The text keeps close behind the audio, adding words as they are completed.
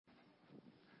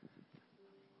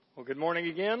Well, good morning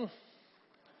again.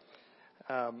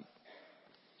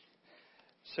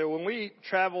 So when we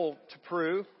travel to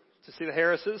Peru to see the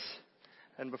Harrises,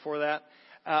 and before that,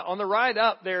 on the ride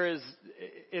up there is,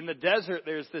 in the desert,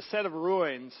 there's this set of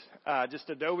ruins, just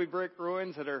adobe brick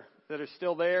ruins that are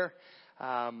still there.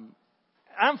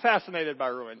 I'm fascinated by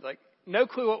ruins. Like, no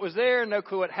clue what was there, no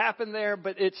clue what happened there,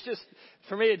 but it's just,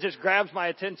 for me, it just grabs my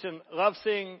attention. Love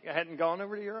seeing, I hadn't gone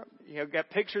over to Europe, got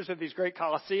pictures of these great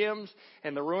Colosseums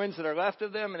and the ruins that are left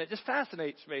of them, and it just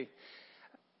fascinates me.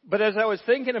 But as I was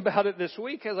thinking about it this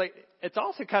week, I was like, it's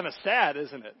also kind of sad,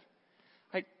 isn't it?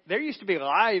 Like, there used to be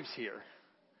lives here.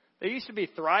 There used to be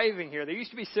thriving here. There used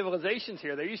to be civilizations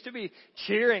here. There used to be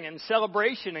cheering and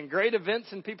celebration and great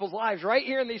events in people's lives right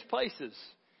here in these places.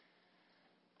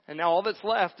 And now all that's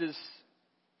left is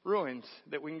ruins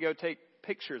that we can go take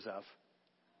pictures of.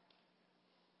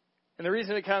 And the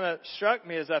reason it kind of struck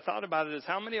me as I thought about it is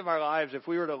how many of our lives, if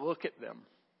we were to look at them,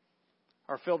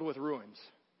 are filled with ruins.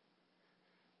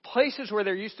 Places where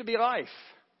there used to be life.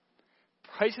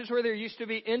 Places where there used to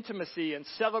be intimacy and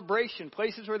celebration.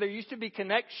 Places where there used to be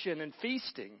connection and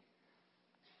feasting.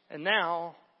 And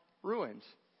now, ruins.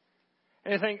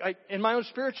 And I think, like, in my own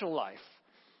spiritual life,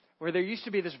 where there used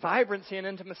to be this vibrancy and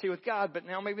intimacy with God, but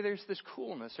now maybe there's this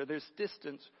coolness or there's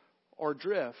distance or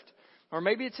drift. Or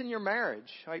maybe it's in your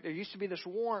marriage. Right? There used to be this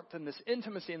warmth and this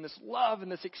intimacy and this love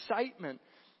and this excitement.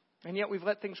 And yet we've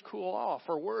let things cool off.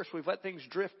 Or worse, we've let things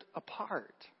drift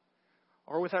apart.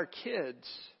 Or with our kids.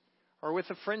 Or with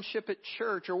a friendship at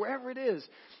church. Or wherever it is.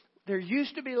 There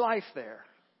used to be life there.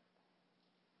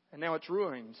 And now it's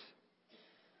ruins.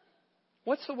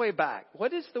 What's the way back?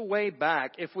 What is the way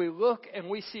back if we look and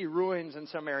we see ruins in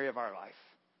some area of our life?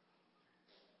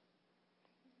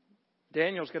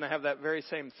 Daniel's going to have that very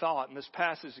same thought, and this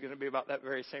passage is going to be about that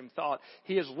very same thought.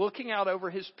 He is looking out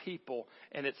over his people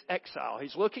and its exile.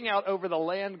 He's looking out over the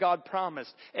land God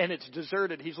promised and it's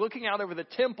deserted. He's looking out over the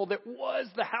temple that was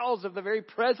the house of the very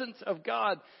presence of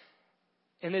God,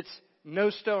 and it's no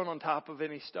stone on top of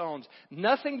any stones.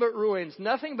 Nothing but ruins,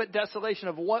 nothing but desolation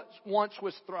of what once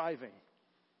was thriving.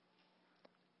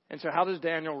 And so how does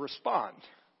Daniel respond?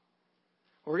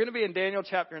 We're going to be in Daniel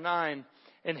chapter 9.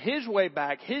 And his way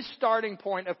back, his starting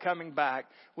point of coming back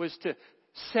was to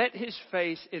set his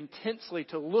face intensely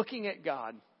to looking at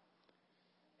God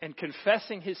and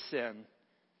confessing his sin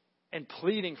and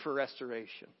pleading for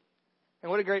restoration.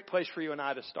 And what a great place for you and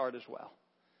I to start as well.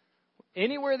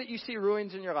 Anywhere that you see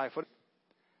ruins in your life,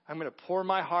 I'm going to pour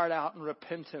my heart out in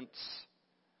repentance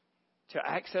to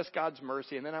access God's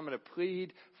mercy, and then I'm going to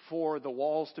plead for the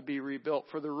walls to be rebuilt,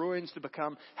 for the ruins to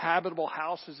become habitable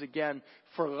houses again,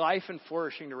 for life and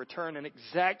flourishing to return in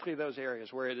exactly those areas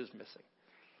where it is missing.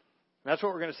 And that's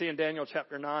what we're going to see in Daniel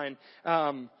chapter 9.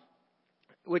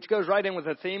 Which goes right in with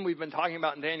the theme we've been talking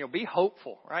about in Daniel. Be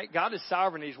hopeful, right? God is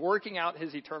sovereign. He's working out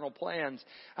His eternal plans.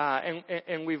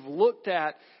 And we've looked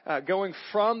at going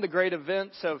from the great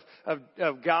events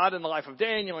of God in the life of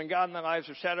Daniel and God in the lives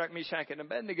of Shadrach, Meshach, and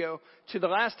Abednego to the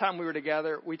last time we were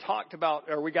together. We talked about,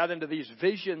 or we got into these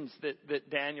visions that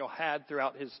Daniel had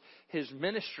throughout his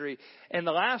ministry. And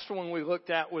the last one we looked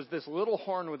at was this little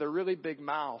horn with a really big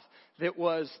mouth that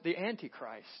was the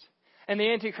Antichrist. And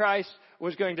the Antichrist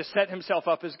was going to set himself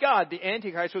up as God. The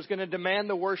Antichrist was going to demand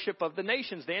the worship of the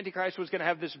nations. The Antichrist was going to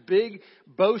have this big,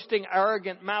 boasting,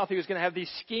 arrogant mouth. He was going to have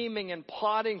these scheming and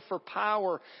plotting for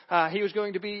power. He was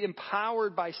going to be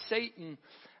empowered by Satan.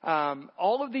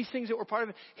 All of these things that were part of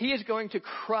it. He is going to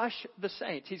crush the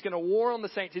saints. He's going to war on the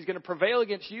saints. He's going to prevail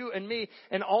against you and me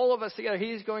and all of us together.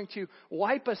 He is going to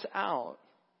wipe us out.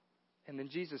 And then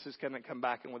Jesus is going to come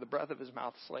back and with the breath of His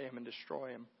mouth slay Him and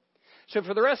destroy Him. So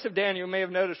for the rest of Daniel, you may have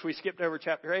noticed we skipped over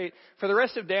chapter 8. For the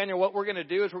rest of Daniel, what we're going to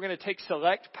do is we're going to take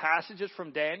select passages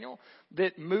from Daniel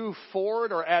that move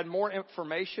forward or add more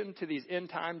information to these end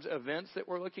times events that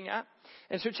we're looking at.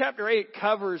 And so chapter 8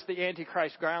 covers the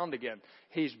Antichrist ground again.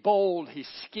 He's bold, he's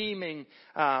scheming,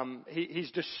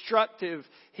 he's destructive.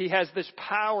 He has this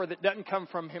power that doesn't come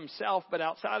from himself but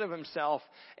outside of himself.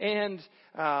 And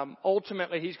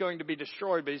ultimately he's going to be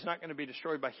destroyed, but he's not going to be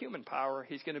destroyed by human power.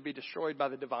 He's going to be destroyed by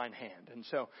the divine hand. And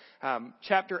so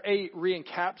chapter 8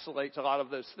 re-encapsulates a lot of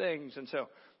those things. And so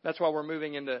that's why we're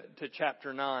moving into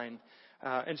chapter 9.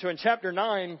 And so in chapter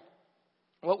 9,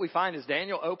 what we find is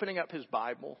Daniel opening up his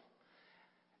Bible.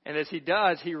 And as he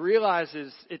does, he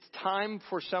realizes it's time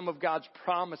for some of God's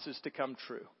promises to come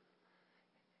true.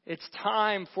 It's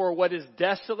time for what is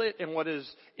desolate and what is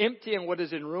empty and what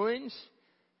is in ruins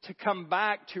to come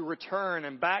back to return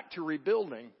and back to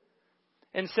rebuilding.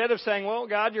 Instead of saying, well,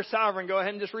 God, you're sovereign, go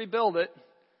ahead and just rebuild it.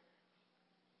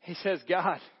 He says,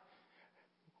 God,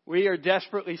 We are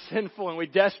desperately sinful and we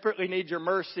desperately need your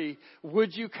mercy.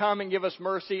 Would you come and give us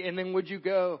mercy? And then would you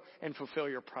go and fulfill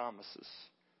your promises?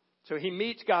 So he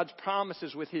meets God's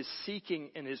promises with his seeking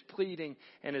and his pleading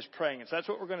and his praying. And so that's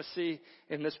what we're going to see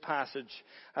in this passage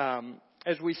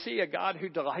as we see a God who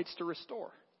delights to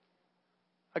restore.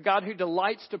 A God who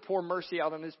delights to pour mercy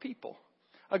out on his people.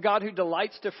 A God who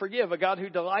delights to forgive. A God who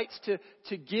delights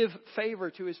to give favor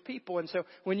to his people. And so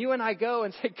when you and I go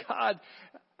and say, God,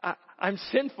 I'm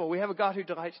sinful, we have a God who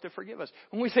delights to forgive us.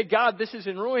 When we say, God, this is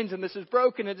in ruins and this is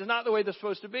broken, it's not the way this is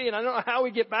supposed to be, and I don't know how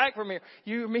we get back from here.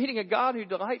 You're meeting a God who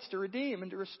delights to redeem and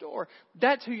to restore.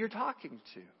 That's who you're talking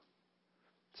to.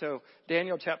 So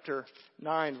Daniel chapter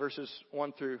 9, verses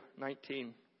 1 through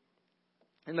 19.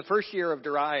 In the first year of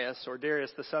Darius, or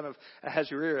Darius the son of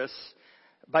Ahasuerus,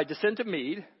 by descent of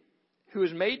Mede, who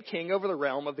was made king over the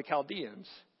realm of the Chaldeans.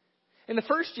 In the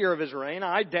first year of his reign,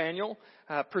 I, Daniel,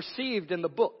 perceived in the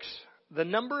books the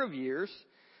number of years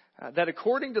that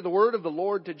according to the word of the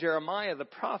Lord to Jeremiah the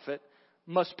prophet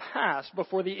must pass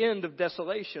before the end of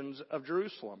desolations of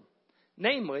Jerusalem,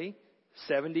 namely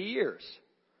 70 years.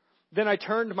 Then I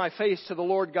turned my face to the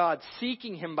Lord God,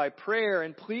 seeking him by prayer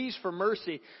and pleas for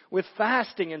mercy with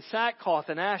fasting and sackcloth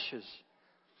and ashes.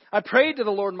 I prayed to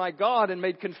the Lord my God and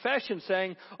made confession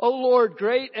saying, O Lord,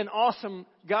 great and awesome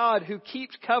God who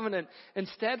keeps covenant and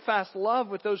steadfast love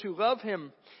with those who love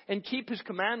him and keep his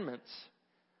commandments.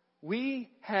 We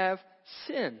have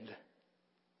sinned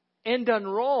and done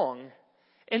wrong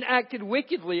and acted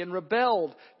wickedly and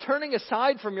rebelled, turning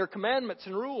aside from your commandments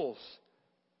and rules.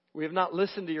 We have not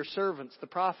listened to your servants, the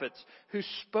prophets, who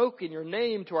spoke in your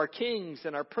name to our kings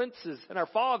and our princes and our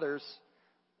fathers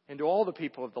and to all the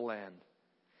people of the land.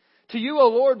 To you, O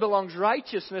Lord, belongs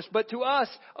righteousness, but to us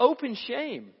open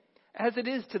shame, as it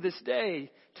is to this day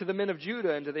to the men of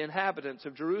Judah and to the inhabitants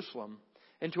of Jerusalem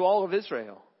and to all of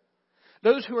Israel.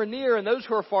 Those who are near and those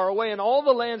who are far away and all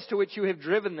the lands to which you have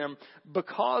driven them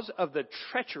because of the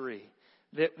treachery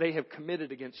that they have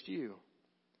committed against you.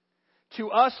 To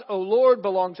us, O Lord,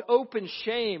 belongs open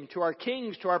shame, to our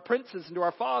kings, to our princes, and to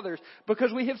our fathers,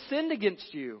 because we have sinned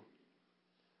against you.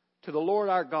 To the Lord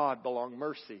our God belong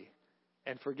mercy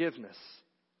and forgiveness.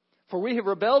 For we have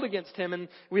rebelled against him, and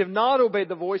we have not obeyed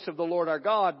the voice of the Lord our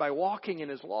God by walking in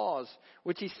his laws,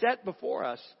 which he set before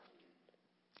us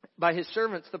by his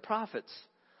servants the prophets.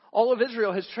 All of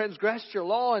Israel has transgressed your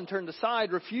law and turned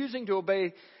aside, refusing to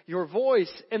obey your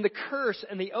voice, and the curse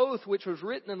and the oath which was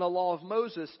written in the law of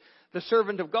Moses, the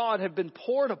servant of God, have been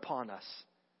poured upon us,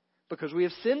 because we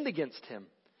have sinned against him.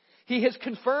 He has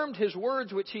confirmed his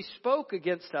words which he spoke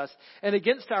against us and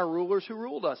against our rulers who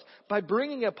ruled us, by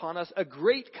bringing upon us a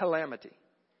great calamity.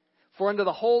 For under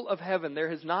the whole of heaven there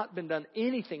has not been done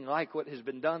anything like what has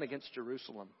been done against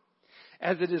Jerusalem.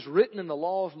 As it is written in the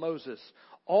law of Moses,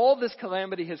 all this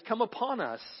calamity has come upon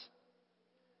us,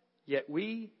 yet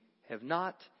we have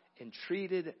not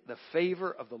entreated the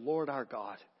favor of the Lord our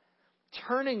God,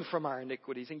 turning from our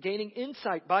iniquities and gaining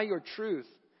insight by your truth.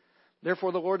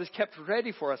 Therefore the Lord has kept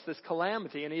ready for us this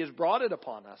calamity, and he has brought it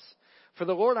upon us. For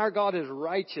the Lord our God is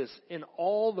righteous in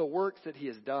all the works that he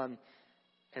has done,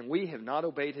 and we have not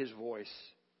obeyed his voice.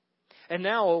 And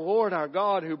now, O Lord our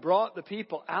God, who brought the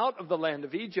people out of the land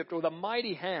of Egypt with a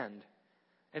mighty hand,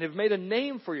 and have made a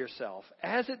name for yourself,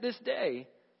 as at this day,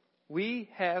 we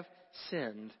have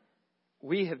sinned,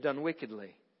 we have done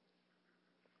wickedly.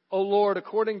 O Lord,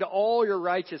 according to all your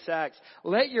righteous acts,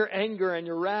 let your anger and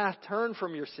your wrath turn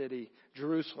from your city,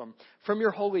 Jerusalem, from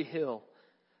your holy hill.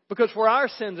 Because for our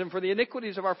sins and for the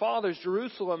iniquities of our fathers,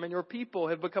 Jerusalem and your people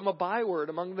have become a byword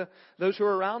among those who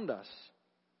are around us.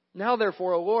 Now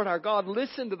therefore, O Lord our God,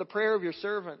 listen to the prayer of your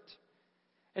servant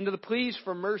and to the pleas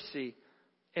for mercy,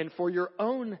 and for your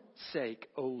own sake,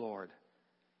 O Lord.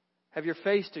 Have your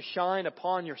face to shine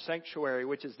upon your sanctuary,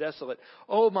 which is desolate.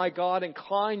 O my God,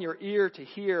 incline your ear to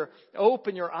hear.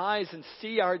 Open your eyes and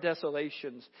see our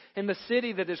desolations in the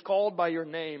city that is called by your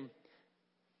name.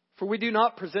 For we do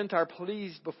not present our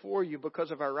pleas before you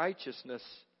because of our righteousness,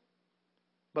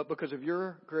 but because of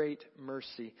your great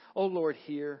mercy. O Lord,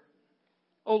 hear.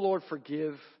 O Lord,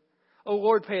 forgive. O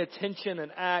Lord, pay attention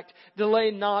and act.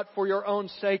 Delay not for your own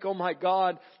sake, O my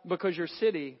God, because your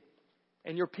city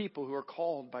and your people who are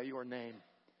called by your name.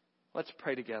 Let's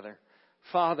pray together.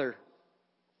 Father,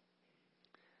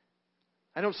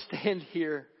 I don't stand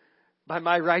here by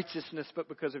my righteousness, but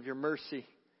because of your mercy.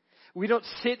 We don't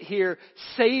sit here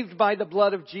saved by the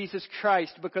blood of Jesus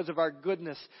Christ because of our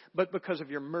goodness, but because of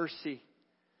your mercy.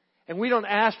 And we don't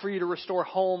ask for you to restore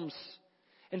homes.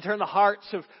 and turn the hearts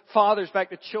of fathers back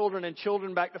to children and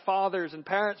children back to fathers and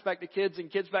parents back to kids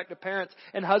and kids back to parents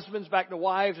and husbands back to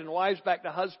wives and wives back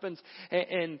to husbands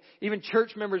and even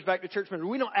church members back to church members.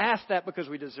 We don't ask that because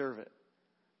we deserve it.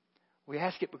 We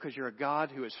ask it because you're a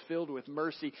God who is filled with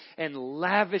mercy and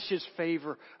lavishes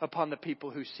favor upon the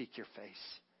people who seek your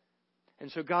face.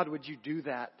 And so, God, would you do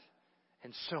that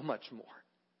and so much more?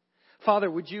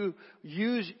 Father, would you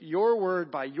use your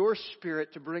word by your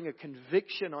Spirit to bring a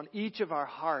conviction on each of our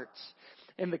hearts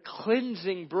and the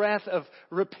cleansing breath of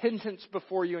repentance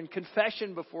before you and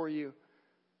confession before you,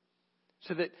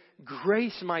 so that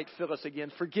grace might fill us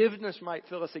again, forgiveness might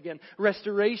fill us again,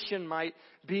 restoration might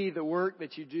be the work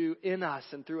that you do in us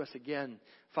and through us again.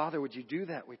 Father, would you do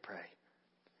that, we pray.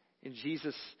 In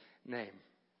Jesus' name.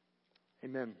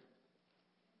 Amen.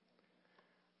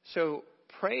 So,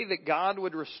 pray that God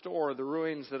would restore the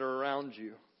ruins that are around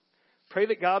you. Pray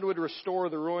that God would restore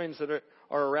the ruins that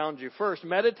are around you. First,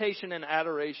 meditation and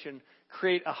adoration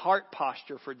create a heart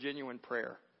posture for genuine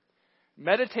prayer.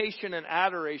 Meditation and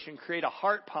adoration create a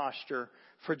heart posture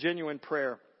for genuine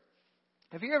prayer.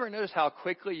 Have you ever noticed how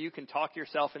quickly you can talk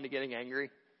yourself into getting angry?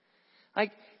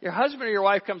 Like your husband or your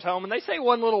wife comes home and they say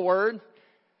one little word,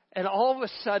 and all of a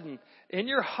sudden in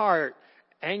your heart,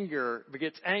 anger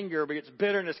begets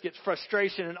bitterness, gets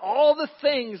frustration, and all the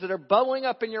things that are bubbling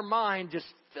up in your mind just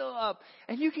fill up.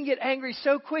 And you can get angry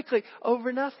so quickly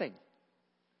over nothing.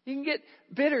 You can get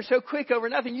bitter so quick over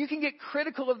nothing. You can get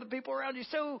critical of the people around you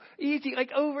so easy,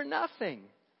 like over nothing.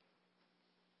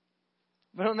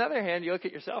 But on the other hand, you look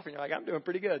at yourself and you're like, I'm doing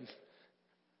pretty good.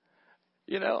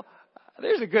 You know,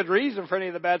 there's a good reason for any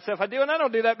of the bad stuff I do, and I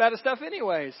don't do that bad stuff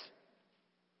anyways.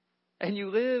 And you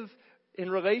live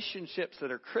in relationships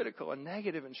that are critical and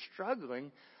negative and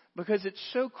struggling because it's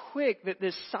so quick that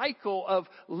this cycle of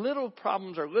little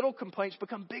problems or little complaints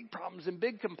become big problems and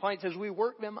big complaints as we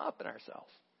work them up in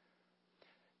ourselves.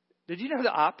 Did you know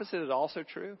the opposite is also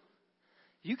true?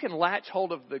 You can latch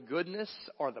hold of the goodness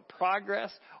or the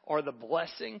progress or the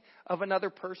blessing of another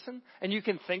person, and you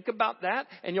can think about that,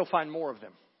 and you'll find more of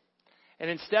them. And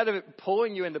instead of it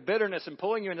pulling you into bitterness and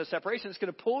pulling you into separation, it's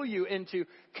going to pull you into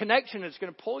connection. It's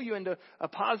going to pull you into a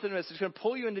positiveness. It's going to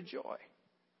pull you into joy.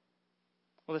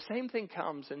 Well, the same thing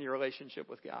comes in your relationship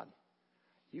with God.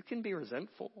 You can be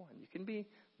resentful, and you can be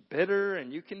bitter,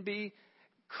 and you can be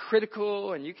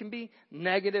critical, and you can be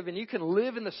negative, and you can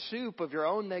live in the soup of your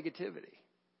own negativity.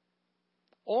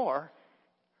 Or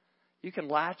you can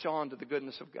latch on to the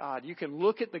goodness of God. You can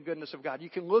look at the goodness of God. You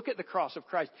can look at the cross of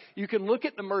Christ. You can look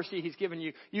at the mercy He's given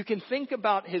you. You can think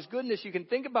about His goodness. You can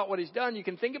think about what He's done. You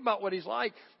can think about what He's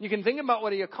like. You can think about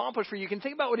what He accomplished for you. You can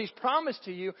think about what He's promised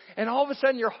to you. And all of a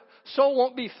sudden your soul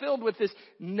won't be filled with this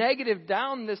negative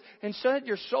downness. Instead,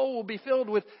 your soul will be filled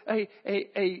with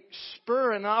a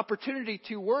spur and an opportunity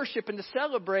to worship and to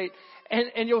celebrate.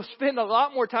 And you'll spend a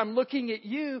lot more time looking at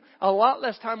you, a lot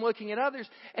less time looking at others.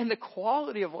 And the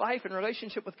quality of life and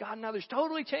relationship with God and others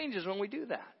totally changes when we do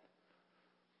that.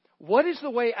 What is the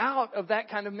way out of that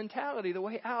kind of mentality? The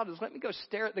way out is let me go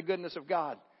stare at the goodness of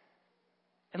God.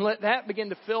 And let that begin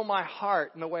to fill my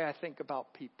heart in the way I think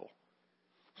about people.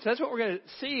 So that's what we're going to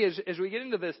see as we get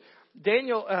into this.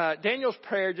 Daniel's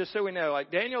prayer, just so we know,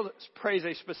 like Daniel prays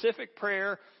a specific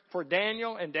prayer for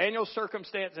Daniel and Daniel's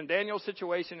circumstance and Daniel's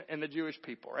situation and the Jewish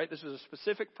people, right? This is a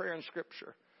specific prayer in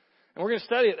Scripture. And we're going to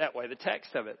study it that way, the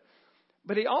text of it.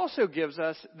 But he also gives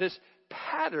us this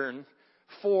pattern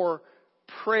for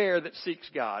prayer that seeks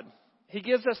God. He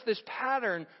gives us this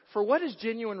pattern for what does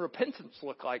genuine repentance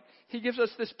look like. He gives us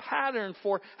this pattern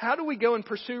for how do we go and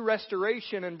pursue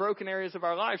restoration in broken areas of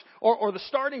our lives, or the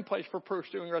starting place for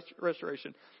pursuing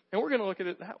restoration. And we're going to look at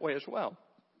it that way as well.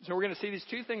 So we're going to see these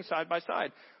two things side by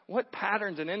side. What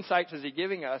patterns and insights is He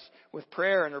giving us with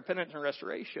prayer and repentance and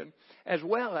restoration, as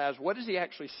well as what is He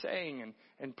actually saying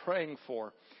and praying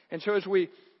for. And so as we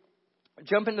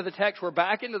jump into the text, we're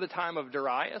back into the time of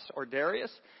Darius.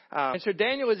 And so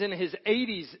Daniel is in his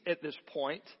 80s at this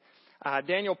point.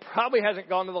 Daniel probably hasn't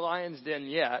gone to the lion's den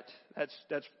yet.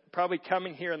 That's probably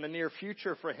coming here in the near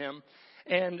future for him.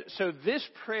 And so this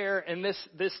prayer and this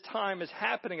time is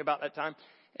happening about that time.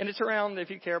 And it's around, if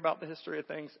you care about the history of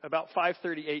things, about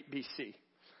 538 BC.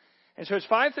 And so it's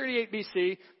 538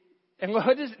 BC. And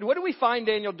what do we find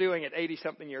Daniel doing at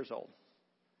 80-something years old?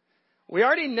 We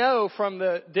already know from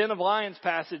the Den of Lions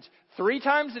passage, 3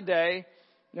 times a day,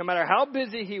 no matter how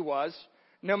busy he was,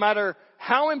 no matter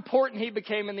how important he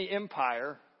became in the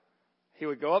empire, he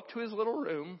would go up to his little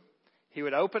room, he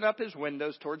would open up his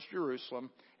windows towards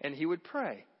Jerusalem, and he would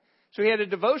pray. So he had a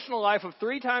devotional life of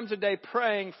 3 times a day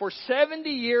praying for 70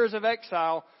 years of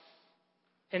exile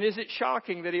And is it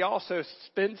shocking that he also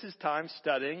spends his time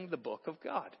studying the book of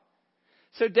God?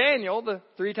 So Daniel, the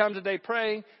 3 times a day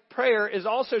prayer is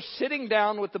also sitting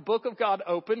down with the book of God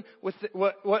open, with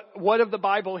what of the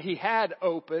Bible he had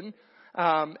open,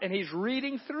 and he's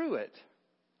reading through it.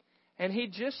 And he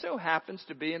just so happens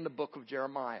to be in the book of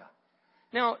Jeremiah.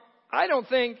 Now, I don't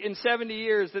think in 70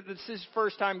 years that this is his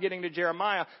first time getting to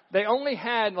Jeremiah. They only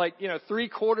had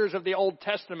 3/4 of the Old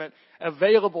Testament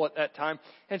available at that time.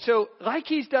 And so, like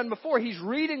he's done before, he's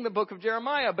reading the book of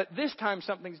Jeremiah, but this time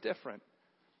something's different.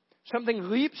 Something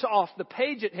leaps off the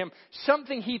page at him.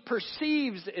 Something he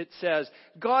perceives, it says.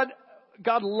 God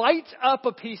lights up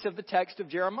a piece of the text of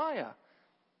Jeremiah.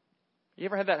 You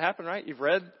ever had that happen, right? You've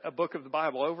read a book of the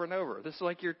Bible over and over. This is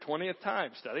like your 20th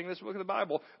time studying this book of the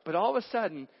Bible. But all of a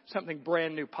sudden, something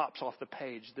brand new pops off the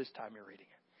page this time you're reading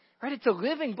it. Right? It's a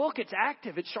living book. It's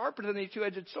active. It's sharper than a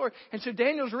two-edged sword. And so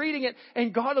Daniel's reading it,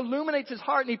 and God illuminates his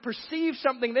heart, and he perceives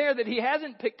something there that he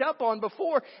hasn't picked up on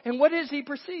before. And what does he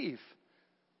perceive?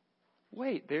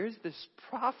 Wait, there's this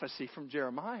prophecy from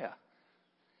Jeremiah.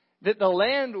 That the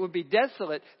land would be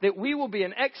desolate, that we will be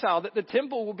in exile, that the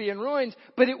temple will be in ruins,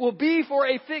 but it will be for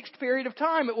a fixed period of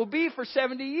time. It will be for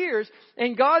 70 years.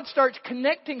 And God starts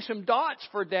connecting some dots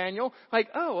for Daniel, like,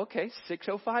 oh, okay,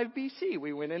 605 BC,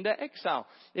 we went into exile.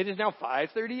 It is now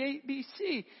 538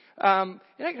 BC.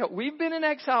 We've been in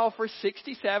exile for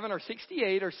 67 or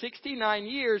 68 or 69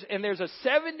 years, and there's a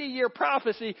 70-year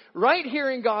prophecy right here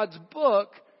in God's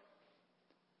book.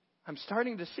 I'm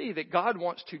starting to see that God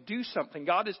wants to do something.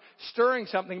 God is stirring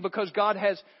something because God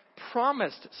has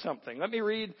promised something. Let me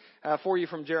read for you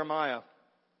from Jeremiah.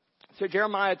 So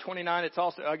Jeremiah 29,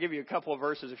 I'll give you a couple of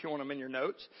verses if you want them in your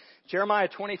notes. Jeremiah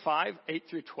 25, 8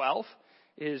 through 12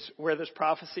 is where this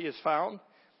prophecy is found.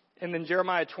 And then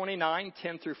Jeremiah 29,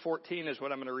 10 through 14 is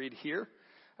what I'm going to read here.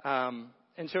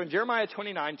 And so in Jeremiah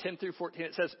 29, 10 through 14,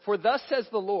 it says, "For thus says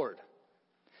the Lord,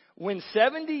 when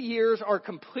 70 years are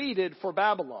completed for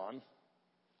Babylon,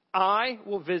 I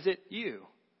will visit you.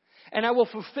 And I will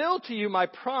fulfill to you my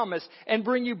promise and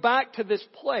bring you back to this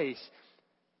place."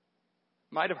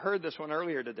 Might have heard this one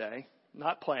earlier today.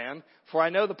 Not planned. "For I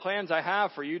know the plans I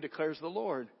have for you, declares the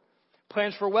Lord.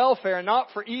 Plans for welfare and not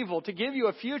for evil, to give you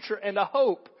a future and a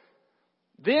hope.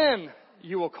 Then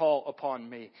you will call upon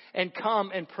me and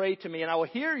come and pray to me, and I will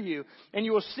hear you, and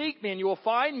you will seek me, and you will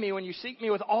find me when you seek me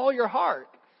with all your heart.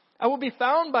 I will be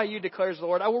found by you, declares the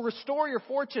Lord. I will restore your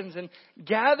fortunes and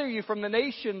gather you from the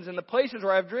nations and the places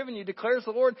where I have driven you, declares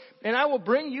the Lord. And I will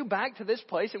bring you back to this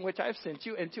place in which I have sent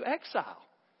you into exile."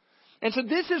 And so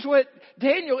this is what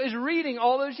Daniel is reading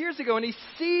all those years ago. And he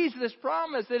sees this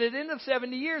promise that at the end of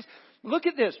 70 years, look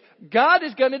at this, God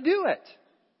is going to do it.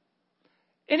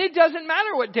 And it doesn't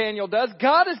matter what Daniel does.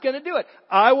 God is going to do it.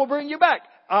 I will bring you back.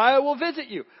 I will visit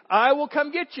you. I will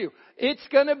come get you. It's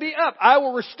going to be up. I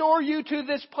will restore you to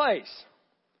this place.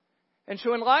 And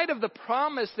so in light of the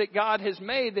promise that God has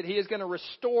made that He is going to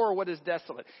restore what is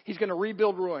desolate, He's going to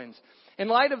rebuild ruins. In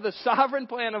light of the sovereign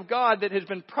plan of God that has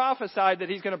been prophesied that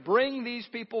He's going to bring these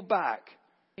people back,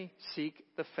 seek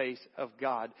the face of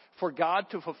God. For God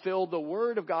to fulfill the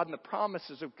word of God and the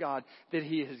promises of God that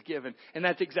He has given. And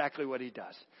that's exactly what He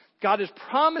does. God has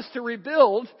promised to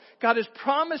rebuild. God has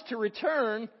promised to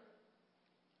return.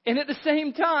 And at the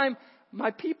same time, my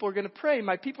people are going to pray.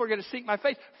 My people are going to seek my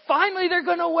face. Finally, they're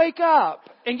going to wake up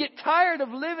and get tired of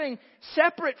living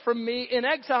separate from me in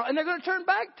exile. And they're going to turn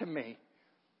back to me.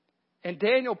 And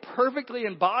Daniel perfectly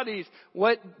embodies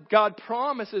what God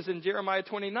promises in Jeremiah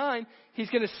 29. He's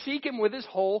going to seek Him with his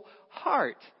whole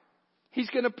heart. He's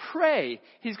going to pray.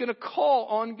 He's going to call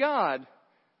on God.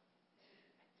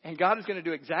 And God is going to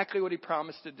do exactly what He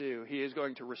promised to do. He is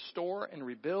going to restore and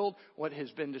rebuild what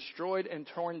has been destroyed and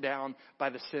torn down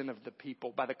by the sin of the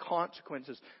people, by the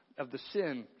consequences of the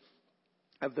sin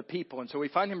of the people. And so we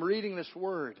find him reading this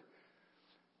word.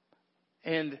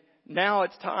 And now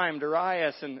it's time.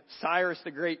 Darius and Cyrus, the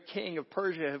great king of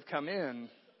Persia, have come in.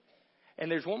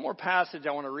 And there's one more passage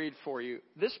I want to read for you.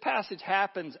 This passage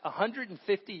happens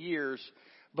 150 years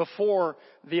before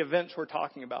the events we're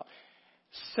talking about.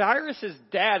 Cyrus's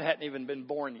dad hadn't even been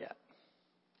born yet.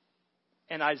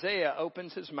 And Isaiah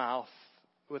opens his mouth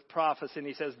with prophecy and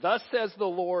he says, "Thus says the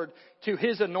Lord to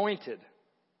His anointed,"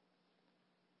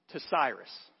 to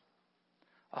Cyrus.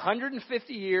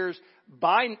 150 years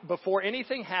before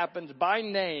anything happens, by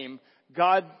name,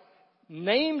 God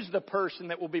names the person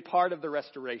that will be part of the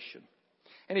restoration.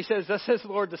 And He says, "Thus says the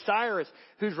Lord to Cyrus,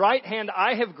 whose right hand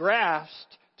I have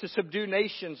grasped to subdue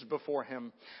nations before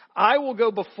him. I will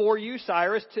go before you,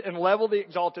 Cyrus, and level the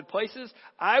exalted places.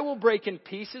 I will break in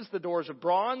pieces the doors of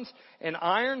bronze and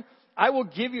iron. I will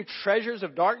give you treasures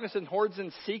of darkness and hoards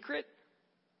in secret.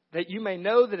 that you may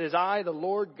know that it is I, the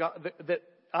Lord, the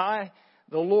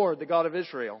Lord, the God of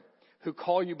Israel, who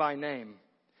call you by name.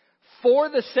 For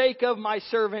the sake of my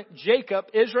servant Jacob,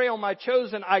 Israel my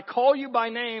chosen, I call you by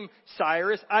name,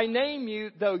 Cyrus. I name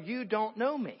you, though you don't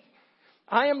know me.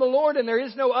 I am the Lord, and there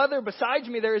is no other. Besides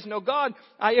me, there is no God.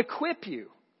 I equip you,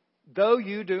 though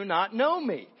you do not know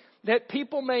me, that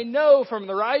people may know from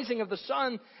the rising of the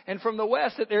sun and from the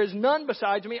west that there is none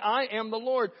besides me. I am the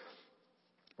Lord.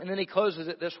 And then he closes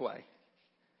it this way.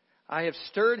 I have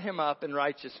stirred him up in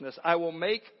righteousness. I will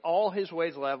make all his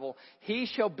ways level. He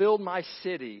shall build my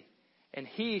city, and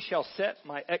he shall set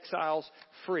my exiles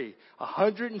free.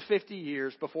 150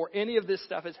 years before any of this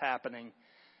stuff is happening,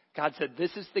 God said,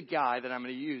 this is the guy that I'm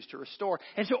going to use to restore.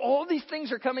 And so all these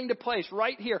things are coming to place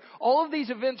right here. All of these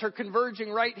events are converging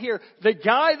right here. The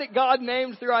guy that God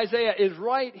named through Isaiah is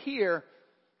right here.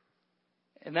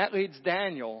 And that leads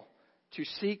Daniel to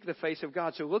seek the face of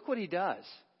God. So look what he does.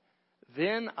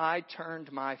 Then I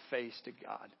turned my face to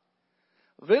God.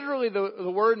 Literally, the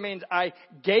word means I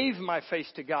gave my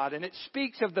face to God. And it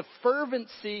speaks of the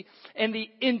fervency and the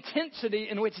intensity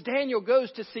in which Daniel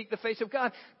goes to seek the face of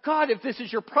God. God, if this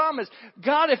is your promise.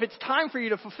 God, if it's time for you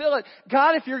to fulfill it.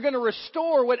 God, if you're going to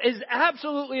restore what is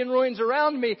absolutely in ruins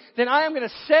around me, then I am going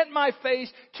to set my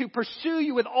face to pursue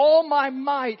you with all my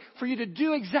might for you to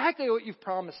do exactly what you've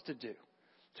promised to do.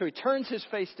 So he turns his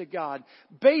face to God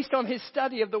based on his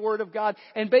study of the Word of God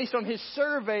and based on his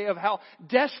survey of how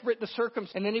desperate the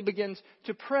circumstances. And then he begins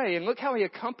to pray. And look how he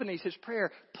accompanies his prayer.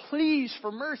 Please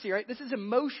for mercy, right? This is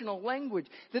emotional language.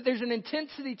 That there's an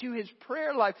intensity to his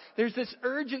prayer life. There's this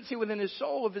urgency within his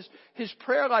soul of his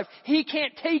prayer life. He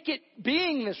can't take it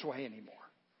being this way anymore.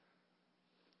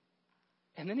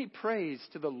 And then he prays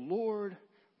to the Lord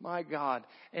my God.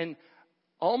 And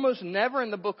almost never in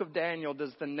the book of Daniel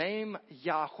does the name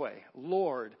Yahweh,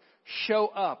 Lord, show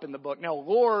up in the book. Now,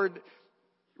 Lord,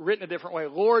 written a different way.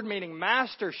 Lord meaning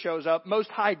master shows up. Most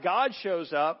High God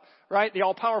shows up, right? The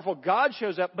all-powerful God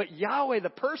shows up. But Yahweh,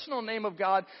 the personal name of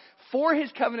God for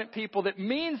His covenant people that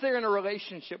means they're in a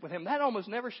relationship with Him, that almost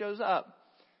never shows up.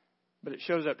 But it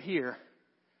shows up here.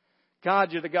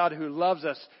 God, you're the God who loves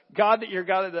us. God, that you're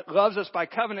God that loves us by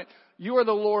covenant. You are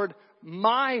the Lord,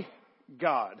 my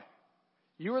God.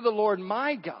 You are the Lord,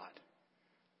 my God.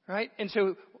 Right? And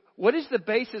so, what is the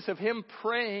basis of him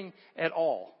praying at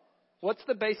all? What's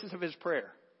the basis of his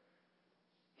prayer?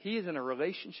 He is in a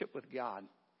relationship with God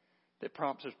that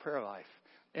prompts his prayer life.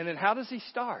 And then how does he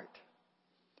start?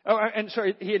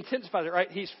 He intensifies it, right?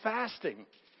 He's fasting.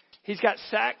 He's got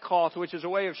sackcloth, which is a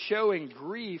way of showing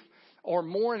grief or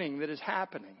mourning that is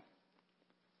happening.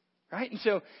 Right? And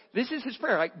so this is his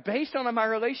prayer. Like, based on my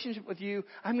relationship with you,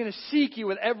 I'm going to seek you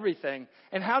with everything.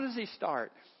 And how does he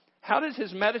start? How does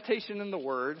his meditation in the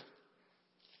Word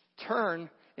turn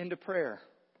into prayer?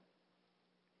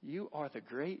 You are the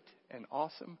great and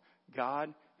awesome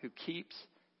God who keeps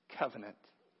covenant.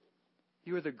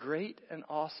 You are the great and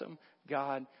awesome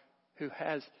God who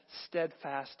has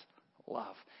steadfast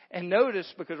love. And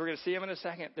notice, because we're going to see him in a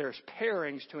second, there's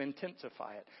pairings to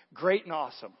intensify it. Great and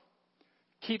awesome.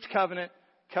 Keeps covenant,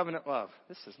 covenant love.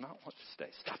 This does not want to stay.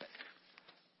 Stop it.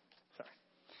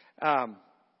 Sorry.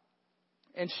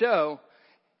 And so,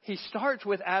 he starts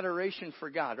with adoration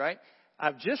for God, right?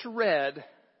 I've just read,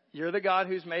 you're the God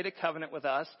who's made a covenant with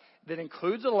us that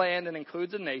includes a land and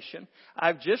includes a nation.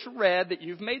 I've just read that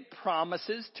you've made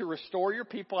promises to restore your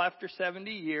people after 70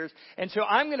 years. And so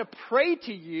I'm going to pray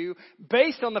to you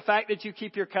based on the fact that you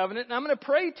keep your covenant. And I'm going to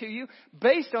pray to you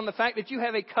based on the fact that you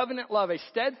have a covenant love, a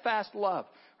steadfast love.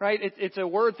 Right? It's a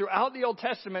word throughout the Old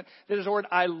Testament that is a word,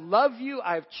 I love you,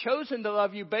 I've chosen to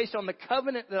love you based on the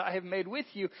covenant that I have made with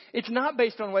you. It's not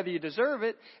based on whether you deserve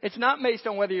it. It's not based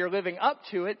on whether you're living up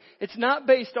to it. It's not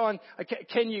based on,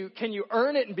 can you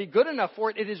earn it and be good enough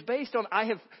for it. It is based on, I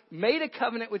have made a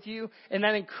covenant with you, and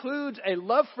that includes a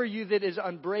love for you that is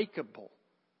unbreakable.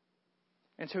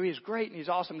 And so he's great and he's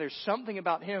awesome. There's something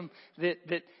about him that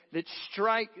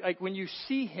strikes, like when you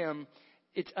see him,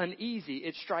 it's uneasy.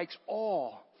 It strikes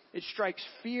awe. It strikes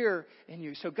fear in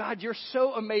you. So God, you're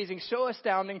so amazing, so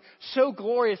astounding, so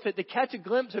glorious that to catch a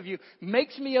glimpse of you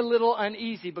makes me a little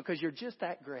uneasy because you're just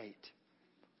that great.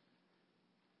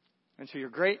 And so you're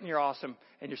great and you're awesome,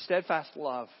 and your steadfast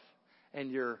love and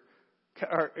your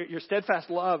steadfast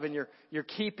love and your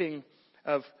keeping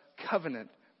of covenant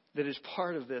that is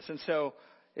part of this. And so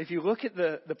if you look at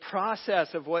the process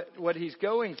of what he's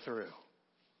going through,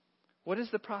 what is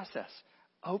the process?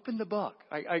 Open the book.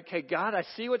 Okay, God, I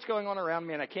see what's going on around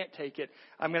me and I can't take it.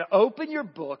 I'm going to open your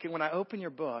book. And when I open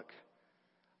your book,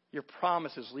 your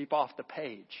promises leap off the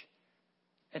page.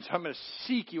 And so I'm going to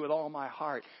seek you with all my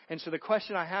heart. And so the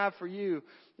question I have for you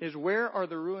is, where are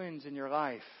the ruins in your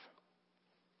life?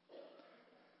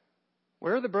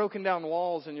 Where are the broken down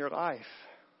walls in your life?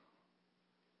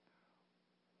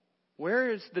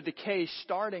 Where is the decay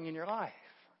starting in your life?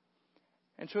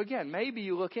 And so again, maybe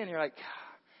you look in and you're like,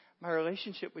 my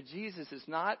relationship with Jesus is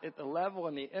not at the level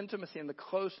and the intimacy and the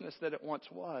closeness that it once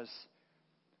was.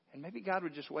 And maybe God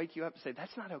would just wake you up and say,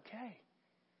 that's not okay.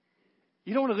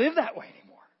 You don't want to live that way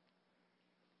anymore.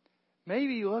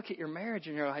 Maybe you look at your marriage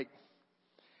and you're like,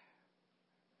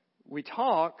 we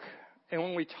talk, and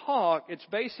when we talk, it's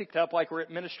basically up like we're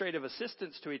administrative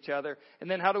assistants to each other. And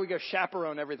then how do we go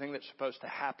chaperone everything that's supposed to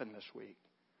happen this week?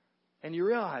 And you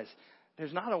realize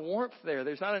there's not a warmth there.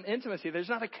 There's not an intimacy. There's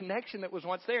not a connection that was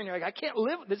once there. And you're like, I can't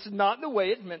live. This is not the way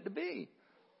it's meant to be.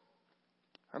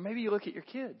 Or maybe you look at your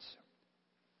kids.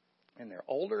 And they're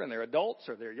older and they're adults,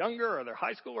 or they're younger, or they're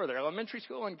high school, or they're elementary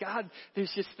school. And God,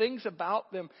 there's just things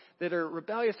about them that are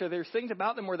rebellious, or there's things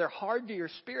about them where they're hard to your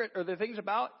spirit, or there are things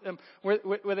about them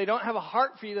where they don't have a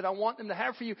heart for you that I want them to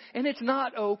have for you. And it's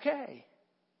not okay.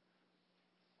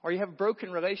 Or you have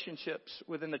broken relationships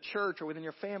within the church or within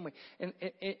your family.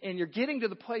 And you're getting to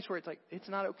the place where it's like, it's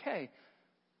not okay.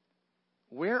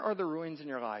 Where are the ruins in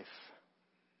your life?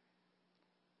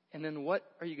 And then what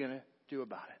are you going to do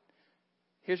about it?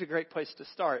 Here's a great place to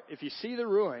start. If you see the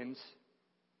ruins,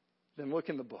 then look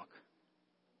in the book.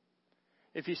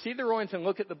 If you see the ruins and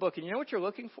look at the book, and you know what you're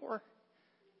looking for?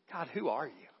 God, who are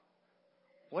you?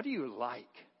 What do you like?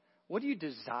 What do you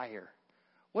desire?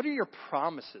 What are your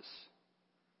promises?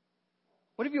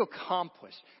 What have you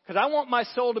accomplished? Because I want my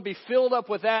soul to be filled up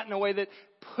with that in a way that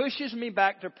pushes me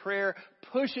back to prayer,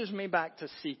 pushes me back to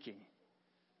seeking.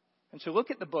 And so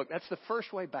look at the book. That's the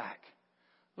first way back.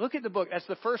 Look at the book. That's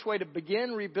the first way to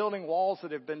begin rebuilding walls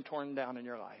that have been torn down in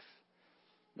your life.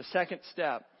 The second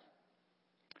step,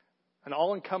 an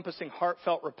all-encompassing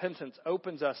heartfelt repentance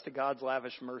opens us to God's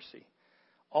lavish mercy.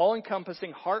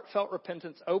 All-encompassing heartfelt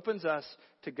repentance opens us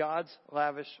to God's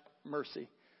lavish mercy.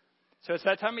 So it's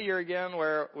that time of year again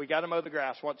where we got to mow the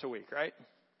grass once a week, right?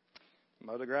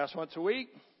 Mow the grass once a week.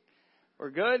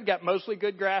 We're good. Got mostly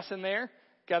good grass in there.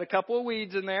 Got a couple of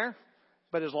weeds in there.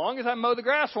 But as long as I mow the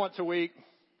grass once a week,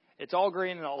 it's all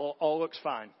green and all looks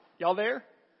fine. Y'all there?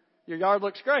 Your yard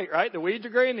looks great, right? The weeds are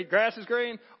green, the grass is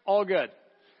green, all good.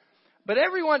 But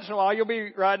every once in a while, you'll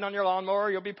be riding on your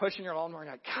lawnmower, you'll be pushing your lawnmower, and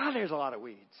you're like, God, there's a lot of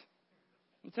weeds.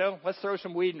 And so let's throw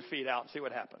some weed and feed out and see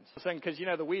what happens. Because,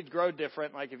 the weeds grow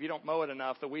different. Like if you don't mow it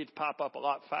enough, the weeds pop up a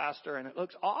lot faster, and it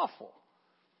looks awful.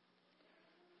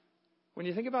 When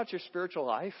you think about your spiritual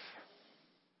life,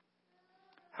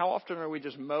 how often are we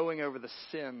just mowing over the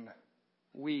sin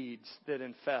weeds that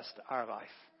infest our life?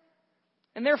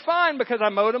 And they're fine because I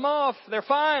mowed them off. They're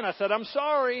fine. I said, I'm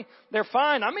sorry. They're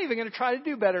fine. I'm even going to try to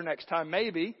do better next time,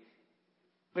 maybe.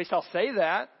 At least I'll say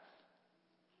that.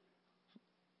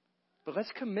 But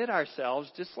let's commit ourselves,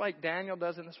 just like Daniel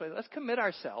does in this way. Let's commit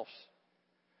ourselves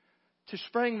to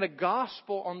spraying the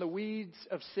gospel on the weeds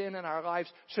of sin in our lives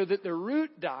so that the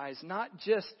root dies, not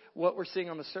just what we're seeing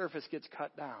on the surface gets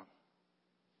cut down.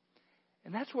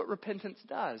 And that's what repentance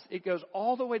does. It goes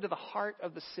all the way to the heart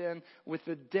of the sin with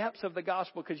the depths of the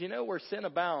gospel. Because where sin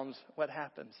abounds, what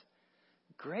happens?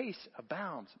 Grace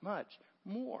abounds much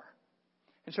more.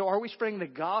 And so are we spraying the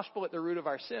gospel at the root of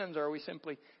our sins, or are we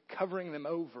simply covering them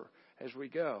over as we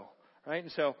go? Right?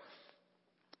 And so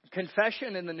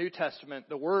confession in the New Testament,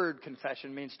 the word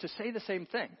confession means to say the same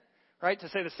thing. Right? To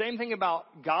say the same thing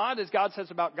about God as God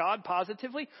says about God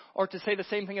positively, or to say the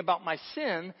same thing about my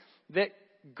sin that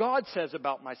God says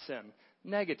about my sin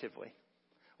negatively.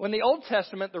 Well, in the Old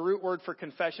Testament, the root word for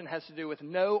confession has to do with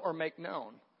know or make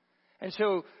known. And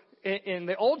so in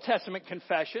the Old Testament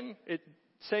confession,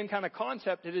 same kind of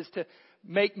concept. It is to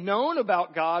make known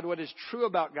about God what is true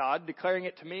about God, declaring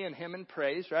it to me and Him in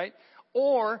praise, right?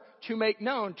 Or to make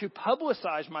known, to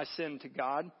publicize my sin to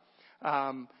God,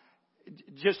 or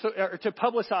to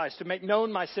publicize, to make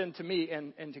known my sin to me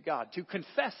and to God, to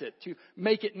confess it, to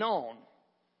make it known.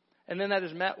 And then that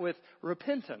is met with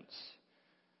repentance,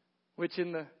 which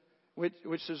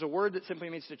is a word that simply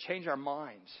means to change our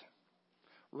minds.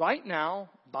 Right now,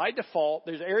 by default,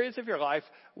 there's areas of your life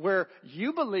where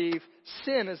you believe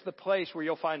sin is the place where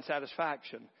you'll find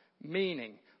satisfaction,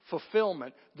 meaning,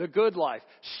 fulfillment, the good life.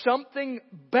 Something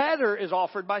better is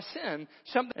offered by sin.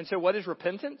 And so what is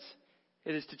repentance?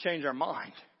 It is to change our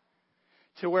mind.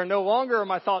 To where no longer are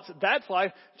my thoughts, that's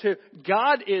life, to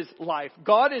God is life.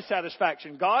 God is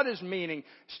satisfaction. God is meaning.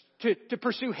 To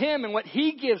pursue Him and what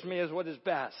He gives me is what is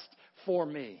best for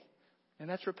me. And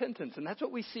that's repentance. And that's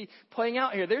what we see playing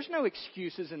out here. There's no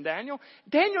excuses in Daniel.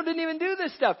 Daniel didn't even do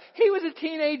this stuff. He was a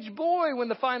teenage boy when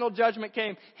the final judgment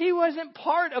came. He wasn't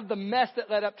part of the mess that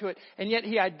led up to it. And yet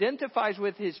he identifies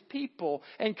with his people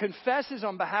and confesses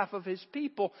on behalf of his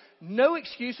people. No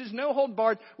excuses, no hold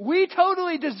barred. We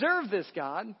totally deserve this,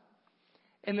 God.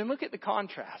 And then look at the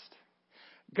contrast.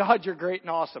 God, you're great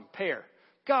and awesome. Pair.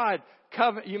 God,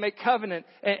 you make covenant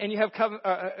and you have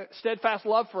steadfast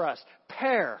love for us.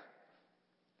 Pair.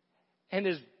 And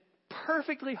as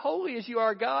perfectly holy as you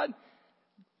are, God,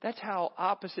 that's how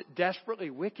opposite, desperately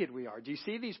wicked we are. Do you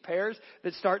see these pairs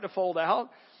that start to fold out?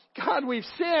 God, we've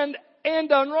sinned and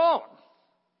done wrong.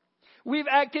 We've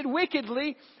acted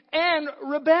wickedly and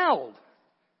rebelled.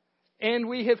 And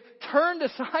we have turned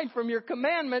aside from your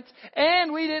commandments,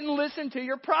 and we didn't listen to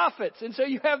your prophets. And so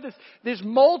you have this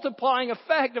multiplying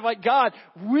effect of like, God,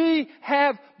 we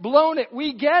have blown it.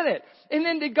 We get it. And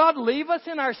then did God leave us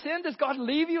in our sin? Does God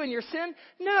leave you in your sin?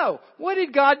 No. What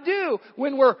did God do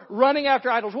when we're running after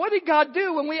idols? What did God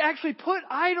do when we actually put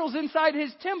idols inside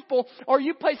His temple, or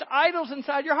you place idols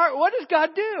inside your heart? What does God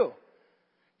do?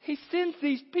 He sends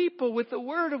these people with the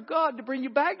Word of God to bring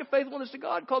you back to faithfulness to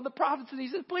God, called the prophets. And He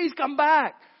says, please come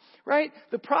back. Right?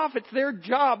 The prophets, their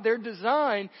job, their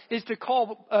design is to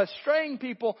call straying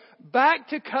people back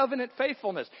to covenant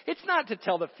faithfulness. It's not to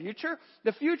tell the future.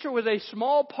 The future was a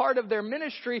small part of their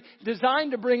ministry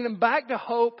designed to bring them back to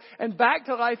hope and back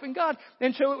to life in God.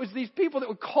 And so it was these people that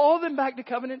would call them back to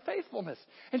covenant faithfulness.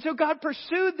 And so God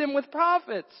pursued them with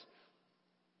prophets.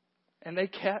 And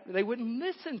they wouldn't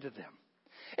listen to them.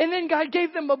 And then God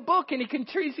gave them a book, and He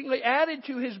continually added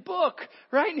to His book,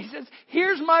 right? And He says,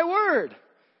 here's my word.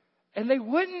 And they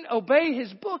wouldn't obey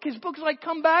His book. His book's like,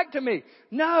 come back to me.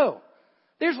 No.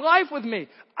 There's life with me.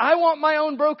 I want my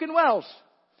own broken wells.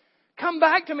 Come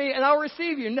back to me and I'll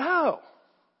receive you. No.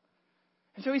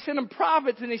 And so He sent them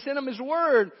prophets and He sent them His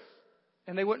word,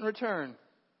 and they wouldn't return.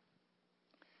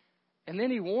 And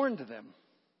then He warned them.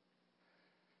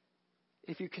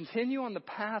 If you continue on the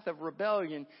path of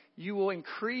rebellion, you will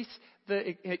increase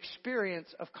the experience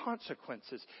of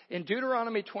consequences. In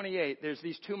Deuteronomy 28, there's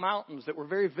these two mountains that were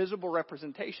very visible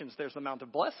representations. There's the Mount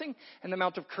of Blessing and the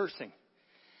Mount of Cursing.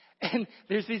 And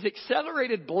there's these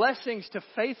accelerated blessings to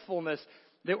faithfulness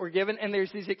that were given, and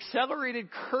there's these accelerated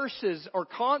curses or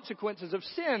consequences of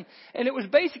sin. And it was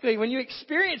basically, when you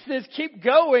experience this, keep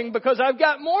going, because I've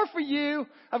got more for you.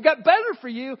 I've got better for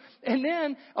you. And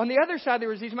then on the other side, there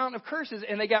was these mountain of curses,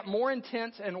 and they got more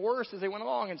intense and worse as they went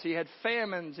along. And so you had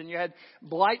famines, and you had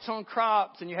blights on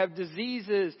crops, and you have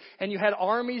diseases, and you had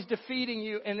armies defeating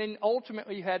you, and then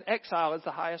ultimately you had exile as the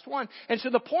highest one. And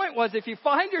so the point was, if you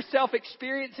find yourself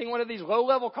experiencing one of these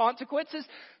low-level consequences,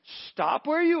 stop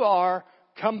where you are.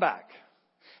 Come back.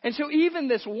 And so even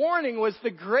this warning was the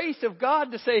grace of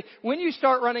God to say, when you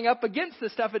start running up against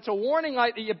this stuff, it's a warning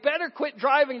light that you better quit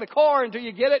driving the car until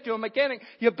you get it to a mechanic.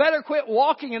 You better quit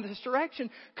walking in this direction.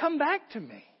 Come back to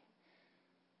me.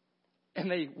 And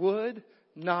they would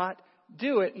not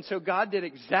do it. And so God did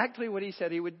exactly what He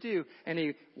said He would do. And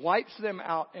He wipes them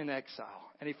out in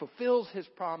exile. And He fulfills His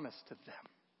promise to them.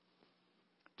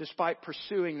 Despite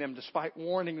pursuing them, despite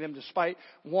warning them, despite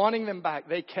wanting them back,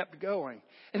 they kept going.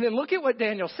 And then look at what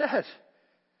Daniel says.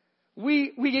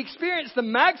 We experienced the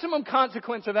maximum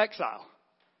consequence of exile.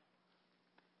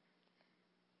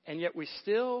 And yet we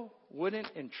still wouldn't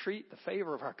entreat the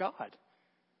favor of our God.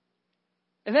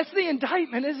 And that's the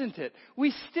indictment, isn't it?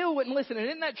 We still wouldn't listen. And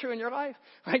isn't that true in your life?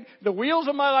 Like, the wheels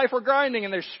of my life are grinding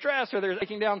and there's stress or they're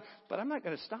breaking down, but I'm not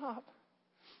going to stop.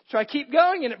 So I keep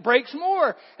going and it breaks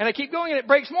more. And I keep going and it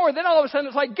breaks more. Then all of a sudden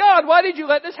it's like, God, why did you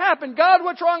let this happen? God,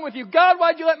 what's wrong with you? God,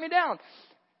 why'd you let me down?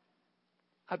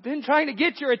 I've been trying to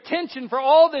get your attention for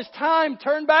all this time.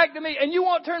 Turn back to me. And you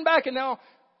won't turn back. And now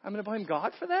I'm going to blame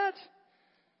God for that?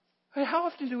 How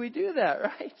often do we do that,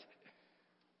 right?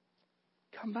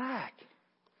 Come back.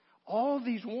 All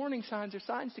these warning signs are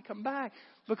signs to come back.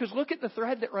 Because look at the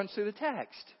thread that runs through the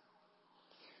text.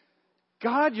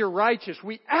 God, you're righteous.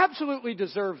 We absolutely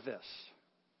deserve this.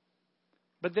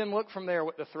 But then look from there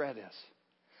what the thread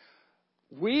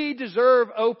is. We deserve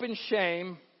open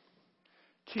shame.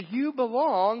 To you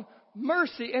belong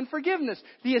mercy and forgiveness.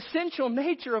 The essential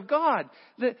nature of God.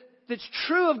 That's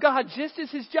true of God just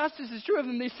as His justice is true of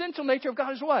Him. The essential nature of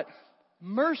God is what?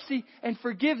 Mercy and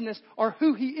forgiveness are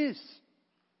who He is.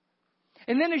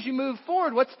 And then as you move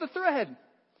forward, what's the thread?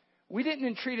 We didn't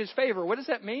entreat His favor. What does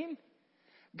that mean?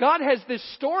 God has this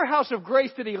storehouse of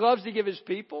grace that He loves to give His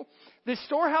people. This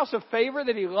storehouse of favor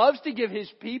that He loves to give His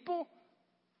people.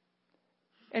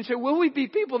 And so will we be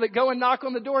people that go and knock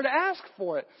on the door to ask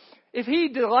for it? If He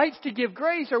delights to give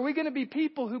grace, are we going to be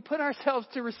people who put ourselves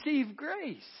to receive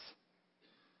grace?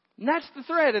 And that's the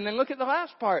thread. And then look at the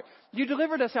last part. You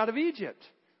delivered us out of Egypt.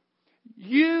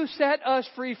 You set us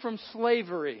free from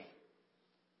slavery.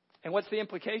 And what's the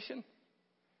implication?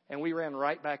 And we ran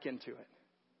right back into it.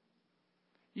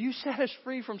 You set us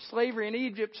free from slavery in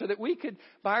Egypt so that we could,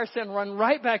 by our sin, run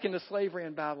right back into slavery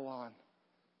in Babylon.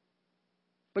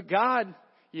 But God,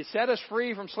 you set us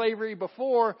free from slavery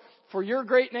before, for your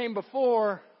great name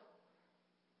before,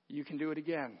 you can do it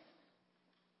again.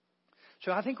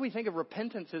 So I think we think of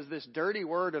repentance as this dirty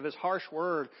word, or this harsh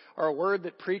word, or a word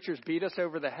that preachers beat us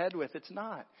over the head with. It's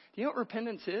not. Do you know what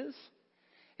repentance is?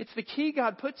 It's the key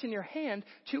God puts in your hand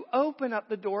to open up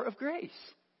the door of grace.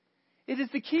 It is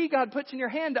the key God puts in your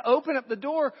hand to open up the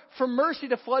door for mercy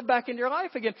to flood back into your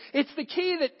life again. It's the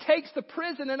key that takes the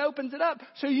prison and opens it up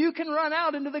so you can run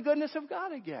out into the goodness of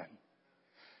God again.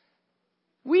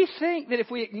 We think that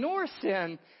if we ignore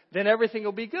sin, then everything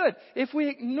will be good. If we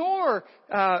ignore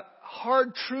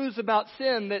hard truths about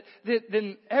sin,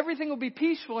 then everything will be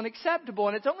peaceful and acceptable.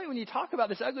 And it's only when you talk about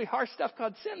this ugly, harsh stuff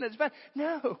called sin that's bad.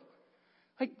 No.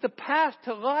 Like the path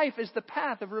to life is the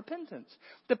path of repentance.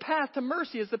 The path to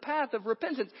mercy is the path of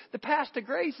repentance. The path to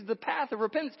grace is the path of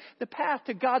repentance. The path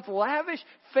to God's lavish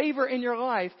favor in your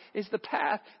life is the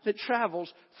path that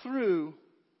travels through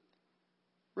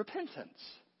repentance.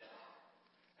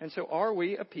 And so are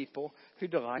we a people who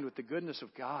delight with the goodness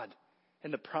of God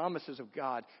and the promises of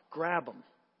God? Grab them.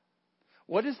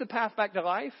 What is the path back to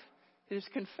life? It is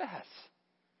confess.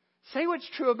 Say what's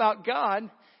true about God.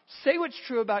 Say what's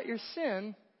true about your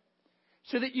sin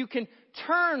so that you can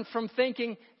turn from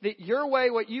thinking that your way,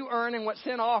 what you earn and what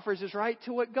sin offers is right,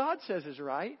 to what God says is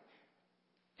right.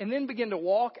 And then begin to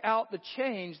walk out the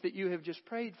change that you have just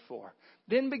prayed for.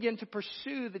 Then begin to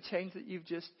pursue the change that you've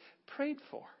just prayed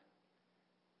for.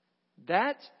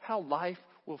 That's how life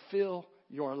will fill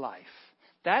your life.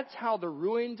 That's how the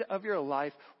ruins of your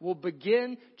life will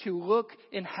begin to look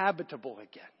inhabitable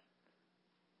again.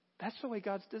 That's the way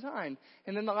God's designed.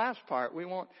 And then the last part, we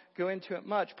won't go into it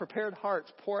much. Prepared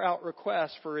hearts pour out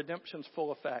requests for redemption's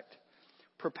full effect.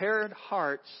 Prepared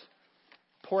hearts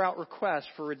pour out requests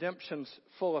for redemption's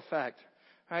full effect.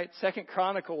 All right, 2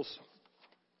 Chronicles,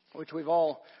 which we've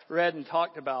all read and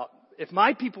talked about. If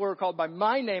my people who are called by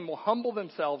my name will humble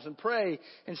themselves and pray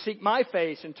and seek my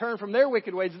face and turn from their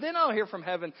wicked ways, then I'll hear from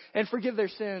heaven and forgive their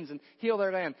sins and heal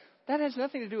their land. That has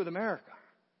nothing to do with America.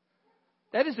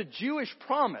 That is a Jewish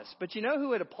promise. But you know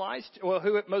who it applies to, or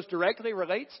who it most directly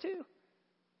relates to?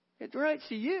 It relates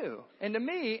to you and to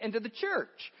me and to the church.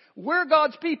 We're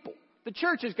God's people. The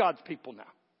church is God's people now.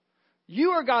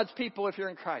 You are God's people if you're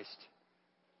in Christ.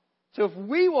 So if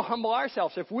we will humble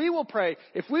ourselves, if we will pray,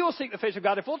 if we will seek the face of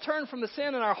God, if we'll turn from the sin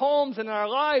in our homes and in our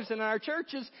lives and in our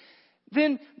churches,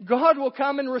 then God will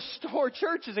come and restore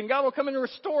churches, and God will come and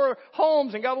restore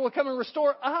homes, and God will come and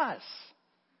restore us.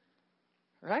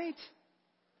 Right?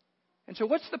 And so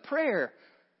what's the prayer?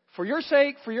 For your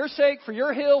sake, for your sake, for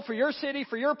your hill, for your city,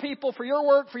 for your people, for your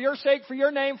work, for your sake, for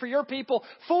your name, for your people,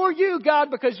 for you,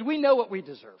 God, because we know what we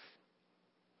deserve.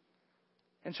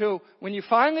 And so when you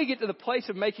finally get to the place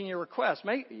of making your request,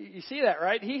 you see that,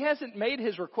 right? He hasn't made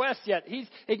his request yet. He's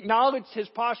acknowledged his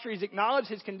posture. He's acknowledged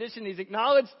his condition. He's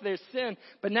acknowledged their sin.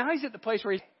 But now he's at the place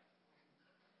where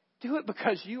do it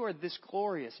because you are this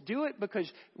glorious. Do it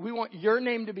because we want your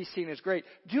name to be seen as great.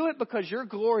 Do it because your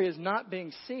glory is not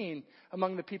being seen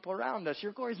among the people around us.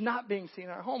 Your glory is not being seen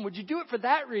in our home. Would you do it for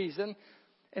that reason?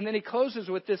 And then he closes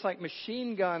with this like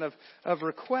machine gun of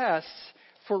requests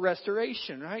for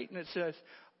restoration, right? And it says,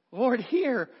 Lord,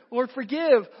 hear. Lord,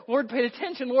 forgive. Lord, pay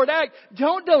attention. Lord, act.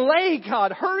 Don't delay,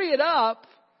 God. Hurry it up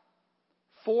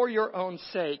for your own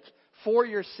sake, for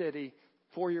your city,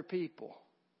 for your people.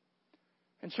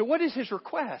 And so what is his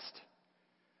request?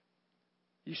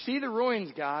 You see the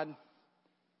ruins, God.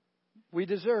 We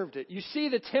deserved it. You see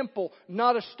the temple,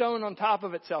 not a stone on top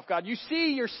of itself, God. You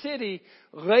see your city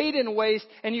laid in waste,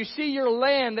 and you see your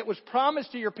land that was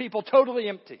promised to your people totally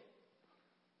empty.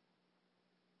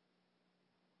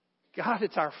 God,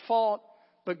 it's our fault,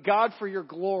 but God, for your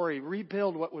glory,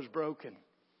 rebuild what was broken.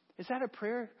 Is that a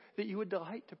prayer that you would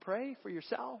delight to pray for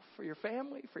yourself, for your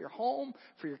family, for your home,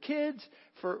 for your kids,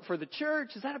 for the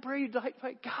church? Is that a prayer you delight to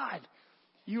pray? God,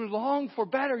 you long for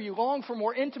better. You long for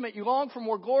more intimate. You long for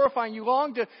more glorifying. You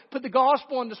long to put the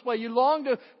gospel on display. You long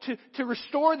to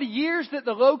restore the years that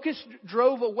the locust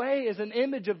drove away as an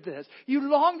image of this.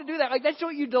 You long to do that. Like that's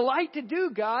what you delight to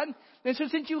do, God. And so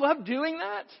since you love doing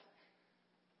that,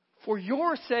 for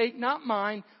your sake, not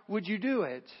mine, would you do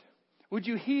it? Would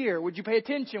you hear? Would you pay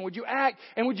attention? Would you act?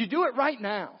 And would you do it right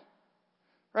now?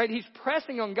 Right? He's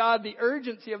pressing on God the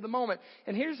urgency of the moment.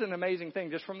 And here's an amazing thing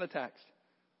just from the text.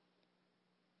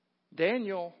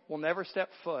 Daniel will never step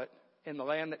foot in the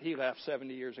land that he left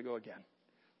 70 years ago again.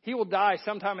 He will die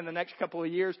sometime in the next couple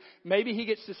of years. Maybe he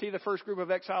gets to see the first group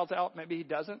of exiles out. Maybe he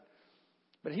doesn't.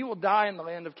 But he will die in the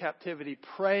land of captivity,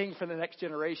 praying for the next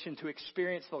generation to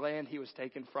experience the land he was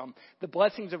taken from. The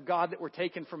blessings of God that were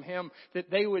taken from him,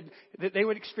 that they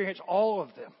would experience all of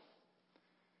them.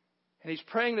 And he's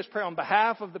praying this prayer on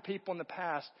behalf of the people in the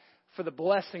past for the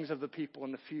blessings of the people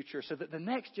in the future, so that the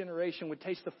next generation would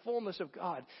taste the fullness of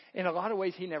God in a lot of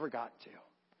ways he never got to.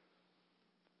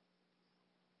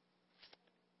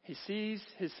 He sees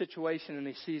his situation and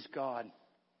he sees God.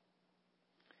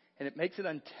 And it makes it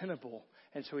untenable.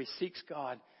 And so he seeks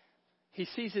God. He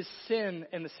sees his sin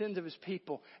and the sins of his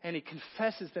people, and he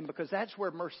confesses them, because that's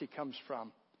where mercy comes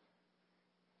from.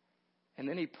 And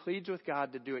then he pleads with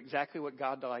God to do exactly what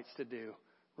God delights to do: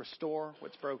 restore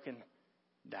what's broken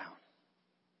down.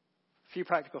 A few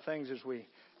practical things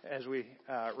as we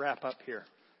wrap up here.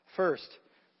 First,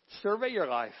 survey your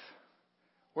life.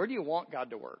 Where do you want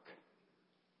God to work?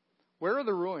 Where are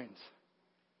the ruins?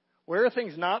 Where are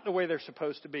things not the way they're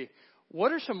supposed to be?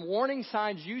 What are some warning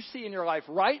signs you see in your life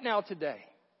right now today?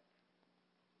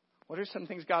 What are some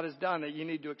things God has done that you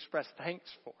need to express thanks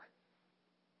for?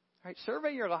 All right,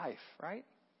 survey your life, right?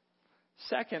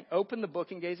 Second, open the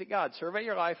book and gaze at God. Survey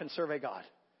your life and survey God.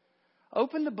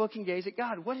 Open the book and gaze at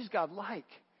God. What is God like?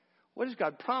 What has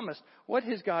God promised? What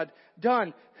has God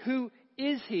done? Who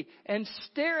is He? And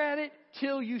stare at it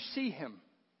till you see Him.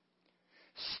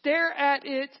 Stare at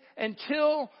it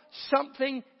until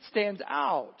something stands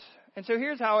out. And so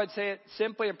here's how I'd say it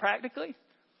simply and practically.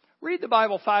 Read the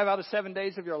Bible 5 out of 7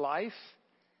 days of your life.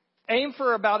 Aim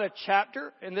for about a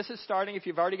chapter, and this is starting. If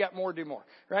you've already got more, do more,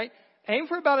 right? Aim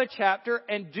for about a chapter,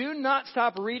 and do not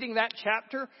stop reading that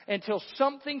chapter until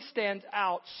something stands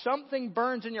out, something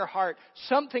burns in your heart,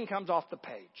 something comes off the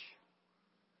page.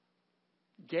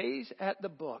 Gaze at the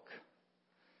book.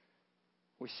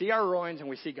 We see our ruins and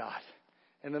we see God.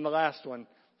 And then the last one,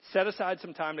 set aside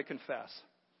some time to confess.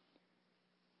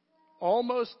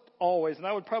 Almost always, and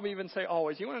I would probably even say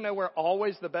always. You want to know where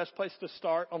always the best place to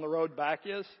start on the road back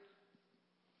is?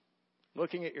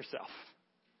 Looking at yourself.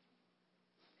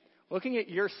 Looking at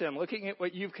your sin. Looking at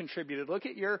what you've contributed. Look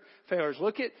at your failures.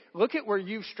 Look at where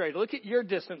you've strayed. Look at your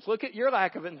distance. Look at your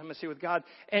lack of intimacy with God.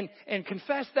 And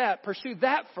confess that. Pursue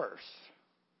that first.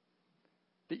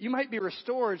 That you might be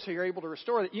restored so you're able to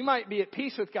restore. That you might be at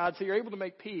peace with God so you're able to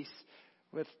make peace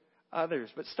with others.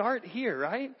 But start here,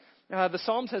 right? The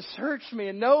Psalm says, search me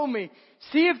and know me.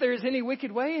 See if there is any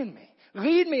wicked way in me.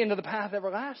 Lead me into the path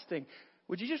everlasting.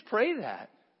 Would you just pray that?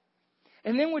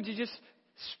 And then would you just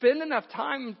spend enough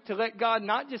time to let God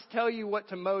not just tell you what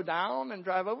to mow down and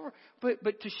drive over, but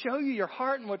to show you your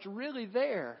heart and what's really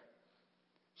there.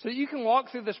 So that you can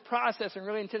walk through this process in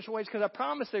really intentional ways. Because I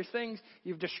promise there's things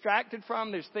you've distracted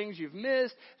from. There's things you've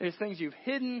missed. There's things you've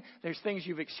hidden. There's things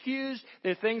you've excused.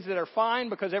 There's things that are fine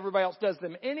because everybody else does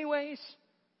them anyways.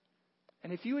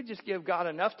 And if you would just give God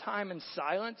enough time in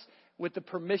silence with the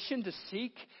permission to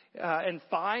seek and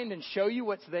find and show you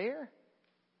what's there,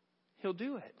 He'll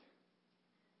do it.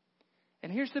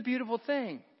 And here's the beautiful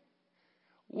thing.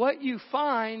 What you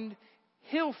find,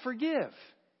 He'll forgive.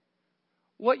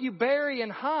 What you bury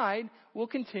and hide will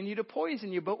continue to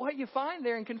poison you. But what you find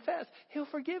there and confess, He'll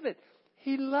forgive it.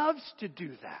 He loves to do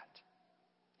that.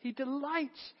 He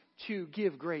delights to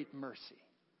give great mercy.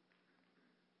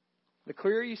 The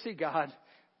clearer you see God,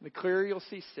 the clearer you'll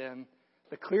see sin,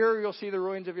 the clearer you'll see the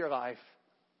ruins of your life,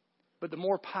 but the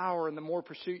more power and the more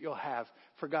pursuit you'll have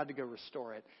for God to go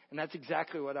restore it. And that's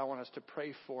exactly what I want us to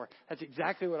pray for. That's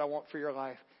exactly what I want for your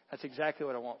life. That's exactly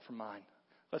what I want for mine.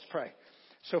 Let's pray.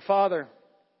 So, Father,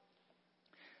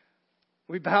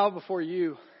 we bow before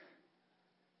you,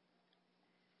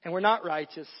 and we're not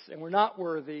righteous, and we're not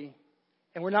worthy,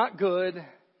 and we're not good.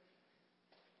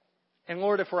 And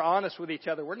Lord, if we're honest with each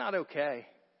other, we're not okay.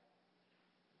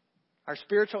 Our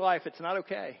spiritual life, it's not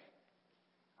okay.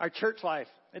 Our church life,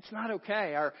 it's not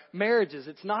okay. Our marriages,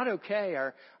 it's not okay.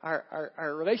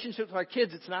 Our relationships with our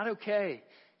kids, it's not okay.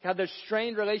 God, there's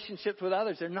strained relationships with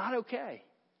others. They're not okay.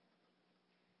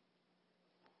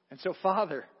 And so,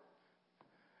 Father,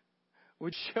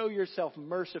 would show yourself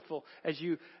merciful as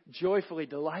you joyfully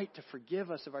delight to forgive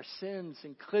us of our sins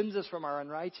and cleanse us from our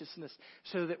unrighteousness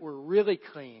so that we're really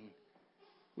clean.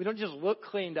 We don't just look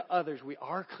clean to others. We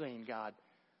are clean, God.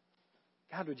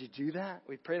 God, would you do that?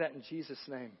 We pray that in Jesus'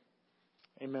 name.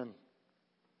 Amen.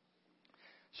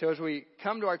 So as we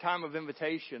come to our time of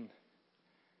invitation,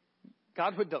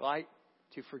 God would delight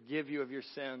to forgive you of your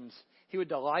sins. He would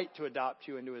delight to adopt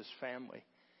you into His family.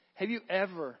 Have you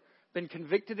ever been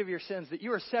convicted of your sins, that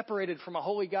you are separated from a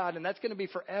holy God, and that's going to be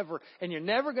forever, and you're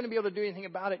never going to be able to do anything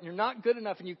about it, and you're not good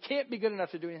enough, and you can't be good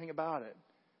enough to do anything about it?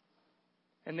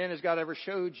 And then has God ever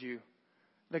showed you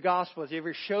the gospel? Has He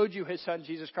ever showed you His Son,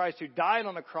 Jesus Christ, who died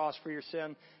on the cross for your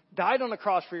sin, died on the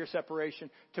cross for your separation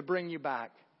to bring you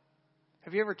back?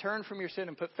 Have you ever turned from your sin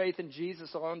and put faith in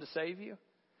Jesus alone to save you?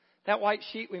 That white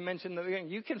sheet we mentioned in the beginning,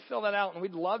 you can fill that out, and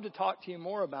we'd love to talk to you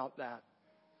more about that.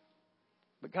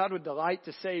 But God would delight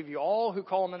to save you. All who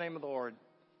call on the name of the Lord,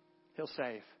 He'll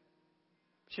save.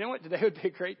 But you know what today would be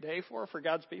a great day for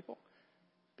God's people?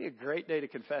 It'd be a great day to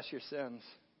confess your sins.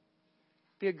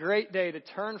 It'd be a great day to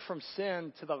turn from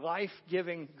sin to the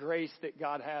life-giving grace that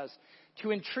God has,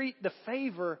 to entreat the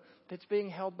favor that's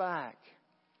being held back.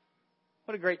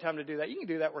 What a great time to do that. You can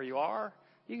do that where you are.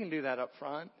 You can do that up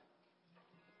front.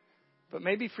 But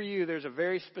maybe for you, there's a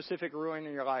very specific ruin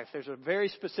in your life. There's a very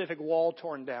specific wall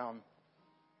torn down.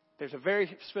 There's a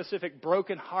very specific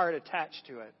broken heart attached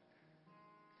to it.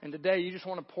 And today you just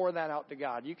want to pour that out to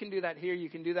God. You can do that here. You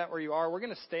can do that where you are. We're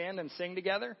going to stand and sing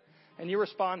together. And you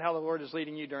respond how the Lord is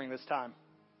leading you during this time.